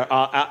that there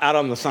out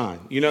on the sign?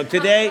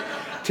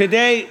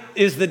 Today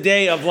is the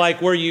day of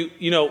like where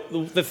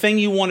the thing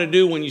you want to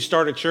do when you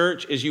start a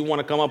church is you want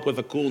to come up with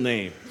a cool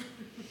name.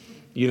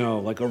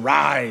 Like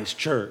Arise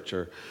Church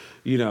or,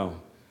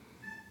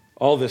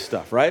 all this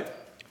stuff, right?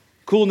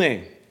 Cool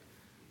name.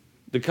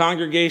 The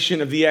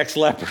congregation of the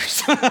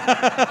ex-lepers.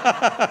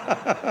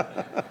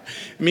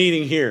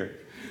 Meeting here,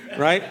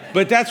 right?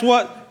 But that's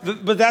what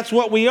But that's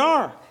what we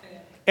are.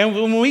 And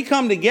when we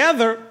come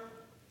together,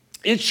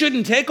 it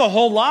shouldn't take a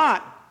whole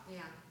lot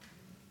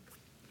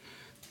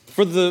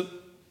for the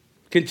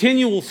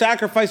continual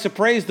sacrifice of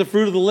praise, the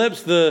fruit of the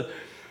lips, the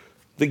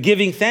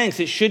giving thanks.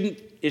 It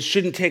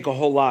shouldn't take a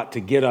whole lot to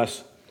get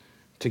us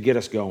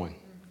going.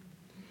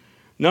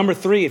 Number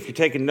 3, if you're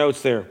taking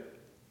notes there,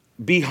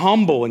 be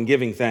humble in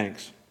giving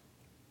thanks.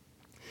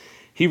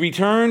 He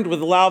returned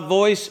with a loud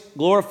voice,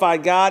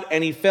 glorified God,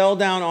 and he fell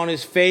down on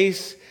his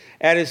face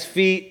at his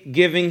feet,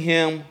 giving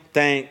him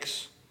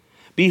thanks.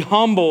 Be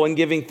humble in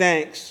giving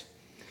thanks.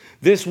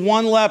 This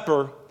one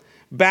leper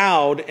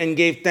bowed and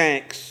gave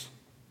thanks.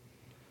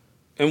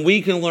 And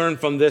we can learn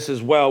from this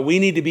as well. We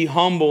need to be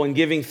humble in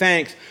giving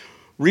thanks,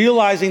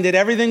 realizing that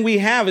everything we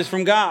have is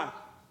from God.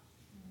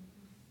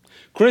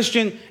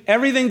 Christian,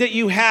 everything that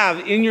you have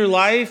in your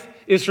life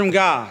is from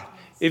God.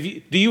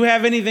 Do you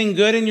have anything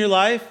good in your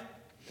life?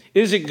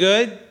 Is it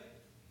good?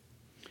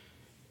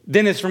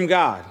 Then it's from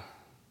God.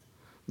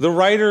 The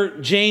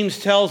writer James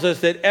tells us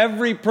that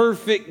every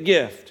perfect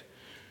gift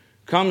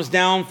comes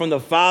down from the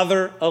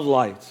Father of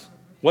lights.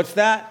 What's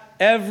that?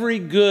 Every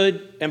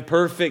good and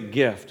perfect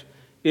gift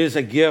is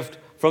a gift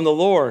from the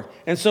Lord.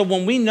 And so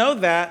when we know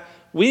that,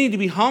 we need to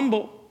be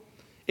humble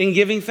in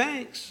giving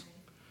thanks.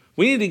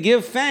 We need to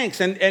give thanks.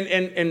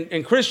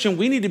 And Christian,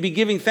 we need to be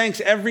giving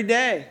thanks every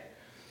day.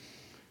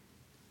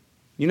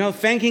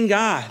 Thanking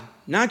God,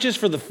 not just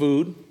for the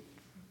food.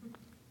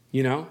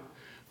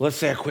 Let's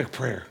say a quick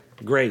prayer.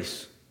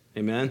 Grace.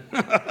 Amen.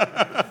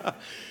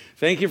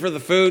 Thank you for the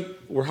food.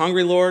 We're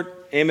hungry, Lord.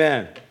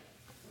 Amen.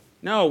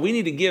 No, we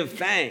need to give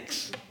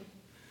thanks.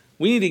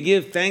 We need to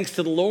give thanks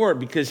to the Lord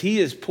because he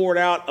has poured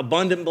out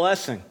abundant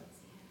blessing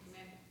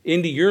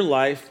into your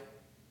life.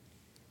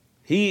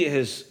 He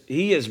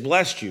has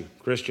blessed you,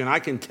 Christian. I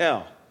can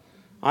tell.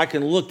 I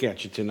can look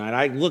at you tonight.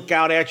 I look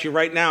out at you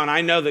right now, and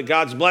I know that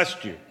God's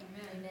blessed you.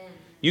 Amen.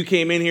 You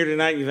came in here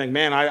tonight, and you think,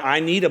 man, I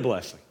need a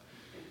blessing.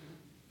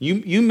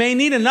 You may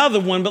need another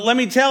one, but let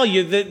me tell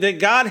you that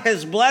God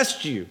has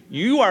blessed you.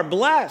 You are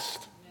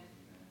blessed.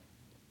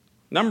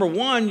 Number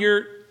one,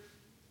 you're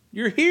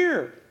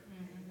here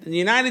in the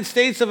United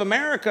States of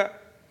America.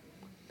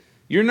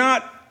 You're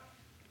not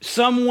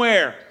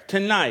somewhere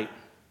tonight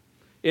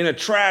in a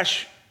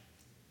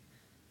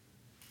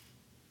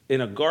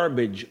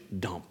garbage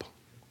dump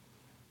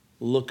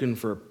looking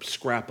for a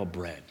scrap of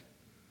bread.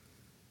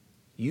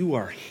 You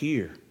are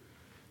here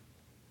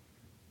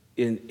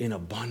in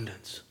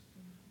abundance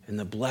and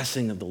the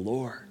blessing of the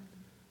Lord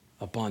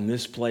upon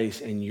this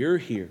place. And you're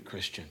here,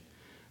 Christian.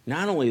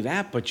 Not only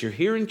that, but you're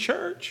here in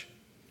church.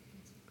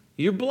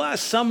 You're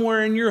blessed.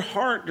 Somewhere in your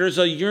heart, there's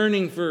a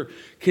yearning for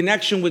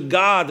connection with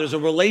God. There's a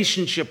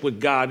relationship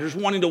with God. There's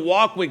wanting to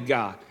walk with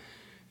God.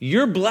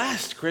 You're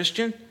blessed,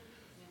 Christian.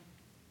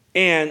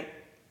 And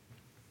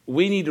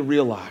we need to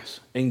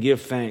realize and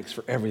give thanks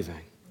for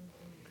everything.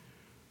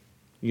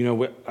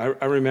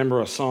 I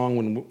remember a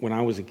song when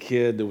I was a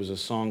kid. There was a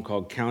song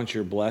called Count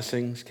Your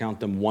Blessings, Count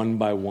Them One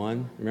by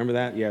One. Remember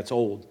that? Yeah, it's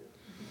old.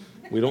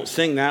 We don't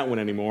sing that one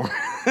anymore.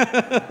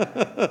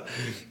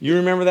 You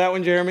remember that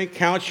one, Jeremy?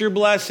 Count your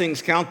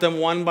blessings, count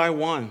them one by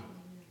one.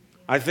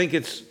 I think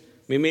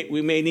we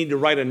may need to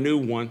write a new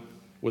one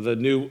with a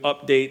new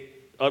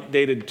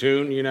updated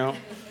tune,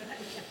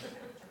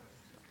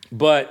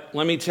 But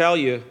let me tell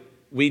you,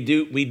 we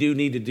do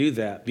need to do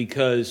that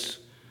because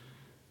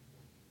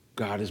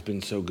God has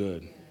been so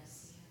good.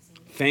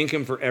 Thank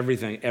him for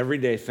everything. Every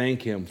day,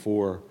 thank him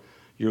for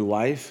your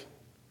life,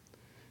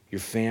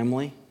 your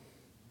family,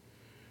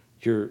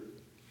 your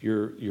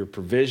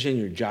provision,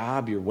 your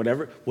job, your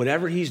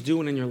whatever he's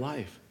doing in your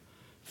life.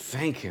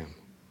 Thank him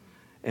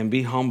and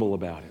be humble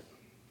about it,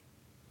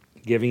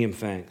 giving him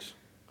thanks.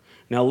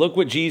 Now look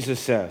what Jesus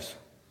says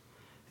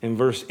in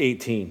verse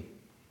 18.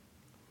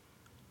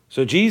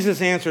 So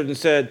Jesus answered and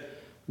said,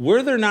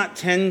 were there not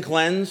 10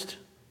 cleansed?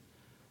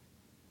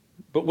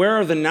 But where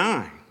are the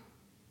 9?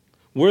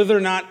 Were there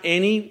not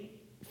any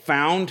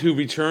found who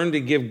returned to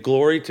give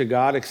glory to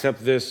God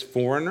except this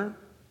foreigner?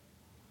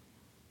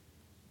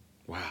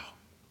 Wow.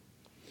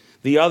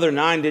 The other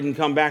 9 didn't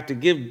come back to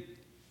give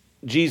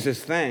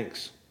Jesus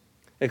thanks,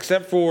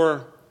 except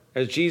for,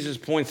 as Jesus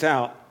points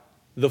out,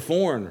 the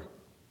foreigner.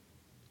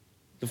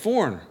 The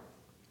foreigner.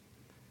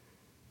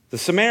 The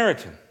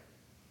Samaritan.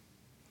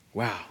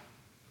 Wow.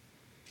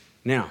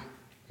 Now,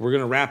 we're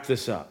going to wrap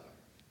this up.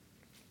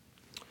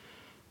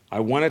 I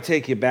want to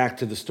take you back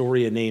to the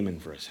story of Naaman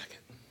for a second.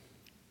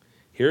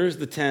 Here's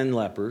the 10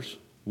 lepers.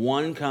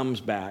 One comes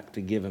back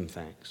to give him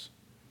thanks.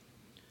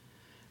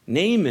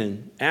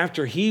 Naaman,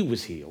 after he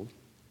was healed,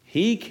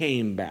 he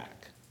came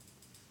back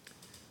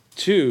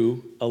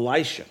to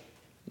Elisha.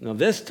 Now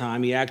this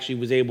time he actually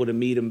was able to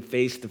meet him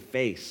face to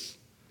face.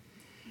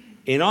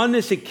 And on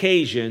this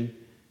occasion,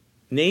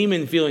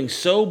 Naaman, feeling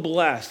so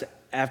blessed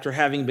after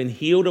having been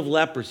healed of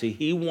leprosy,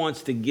 he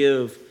wants to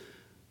give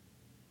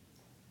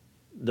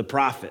the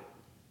prophet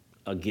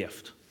a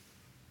gift.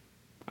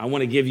 I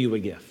want to give you a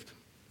gift,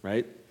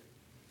 right?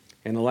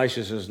 And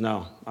Elisha says,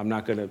 no, I'm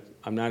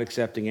not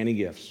accepting any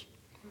gifts.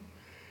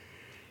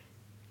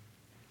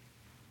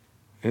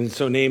 And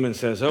so Naaman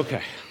says,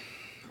 okay,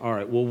 all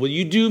right, well, will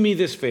you do me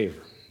this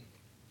favor?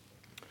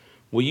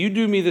 Will you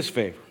do me this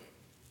favor?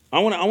 I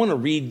want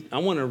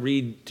to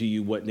read to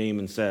you what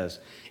Naaman says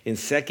in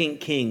 2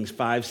 Kings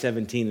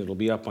 5:17. It'll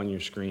be up on your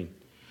screen.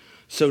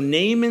 So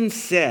Naaman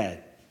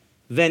said,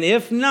 then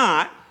if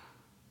not,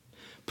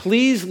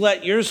 please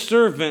let your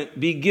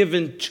servant be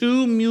given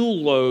 2 mule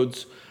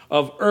loads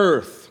of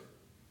earth.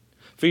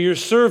 For your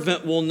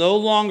servant will no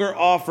longer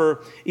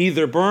offer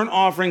either burnt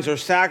offerings or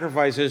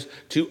sacrifices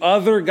to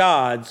other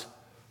gods,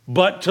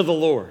 but to the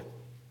Lord.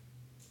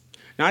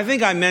 Now, I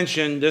think I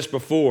mentioned this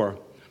before,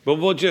 but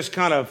we'll just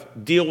kind of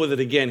deal with it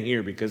again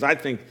here because I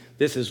think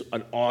this is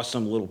an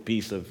awesome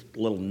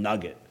little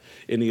nugget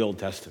in the Old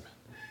Testament.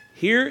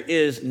 Here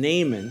is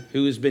Naaman,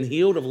 who has been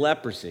healed of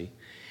leprosy,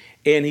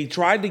 and he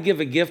tried to give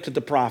a gift to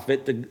the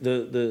prophet.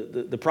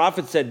 The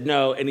prophet said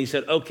no, and he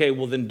said, okay,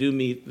 well then do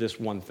me this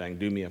one thing.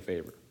 Do me a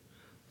favor.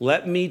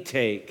 Let me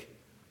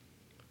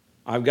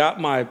I've got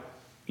my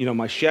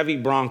Chevy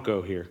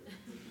Bronco here,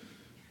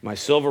 my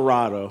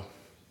Silverado,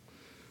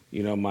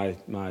 my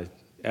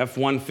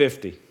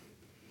F-150.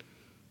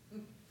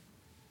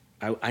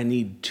 I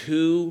need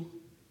 2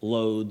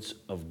 loads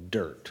of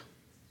dirt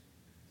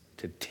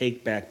to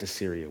take back to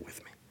Syria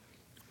with me.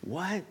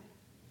 What?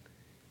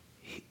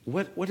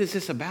 What is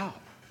this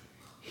about?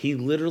 He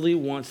literally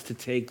wants to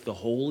take the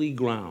holy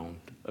ground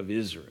of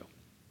Israel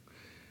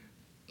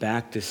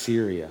back to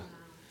Syria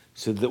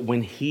so that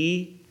when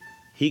he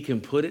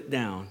can put it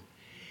down,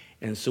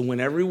 and so when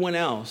everyone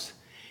else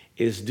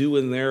is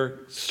doing their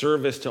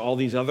service to all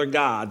these other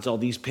gods, all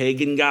these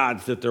pagan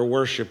gods that they're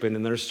worshiping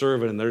and they're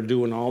serving and they're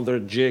doing all their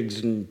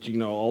jigs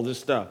and all this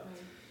stuff,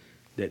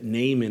 that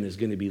Naaman is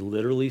going to be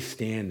literally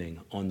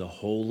standing on the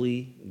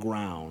holy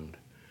ground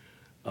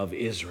of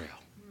Israel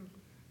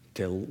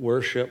to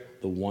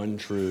worship the one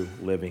true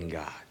living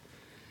God.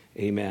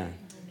 Amen.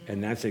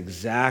 And that's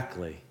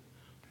exactly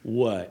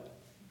what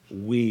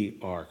we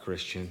are,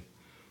 Christian.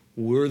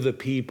 We're the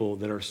people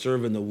that are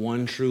serving the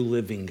one true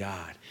living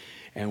God.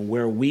 And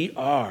where we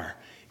are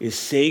is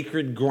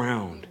sacred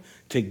ground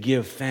to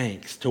give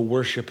thanks, to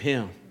worship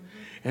him.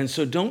 And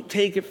so don't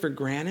take it for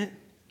granted.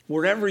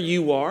 Wherever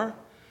you are,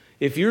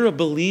 if you're a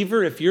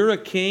believer, if you're a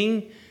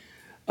king,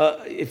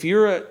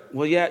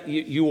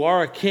 you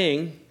are a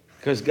king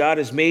because God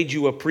has made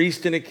you a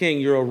priest and a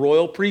king. You're a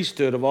royal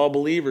priesthood of all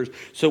believers.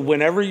 So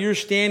whenever you're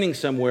standing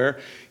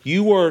somewhere,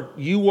 you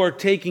are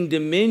taking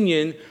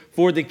dominion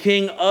for the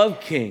King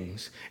of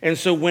Kings. And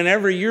so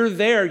whenever you're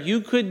there,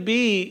 you could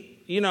be,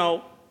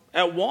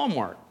 at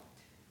Walmart.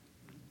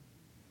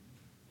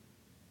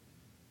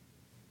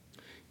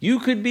 You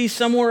could be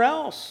somewhere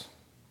else.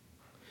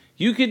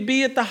 You could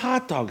be at the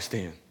hot dog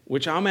stand,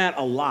 which I'm at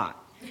a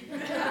lot.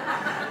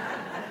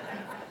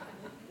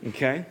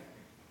 Okay?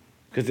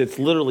 Because it's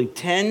literally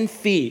 10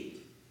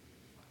 feet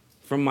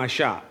from my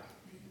shop.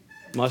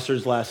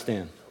 Mustard's Last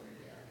Stand.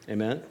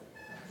 Amen?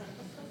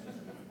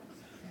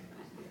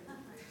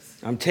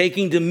 I'm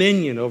taking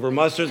dominion over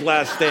Mustard's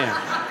Last Stand.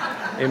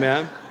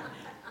 Amen?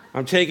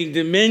 I'm taking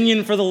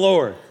dominion for the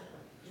Lord.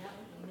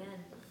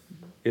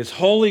 It's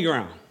holy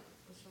ground.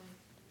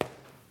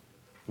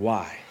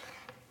 Why?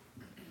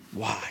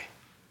 Why?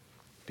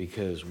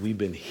 Because we've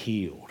been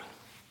healed.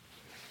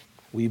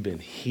 We've been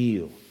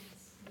healed.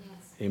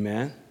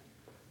 Amen?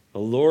 The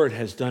Lord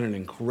has done an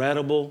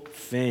incredible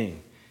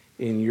thing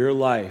in your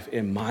life,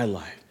 in my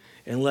life.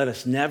 And let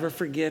us never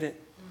forget it.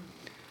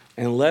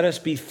 And let us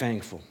be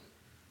thankful.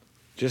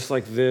 Just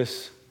like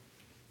this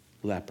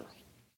leper.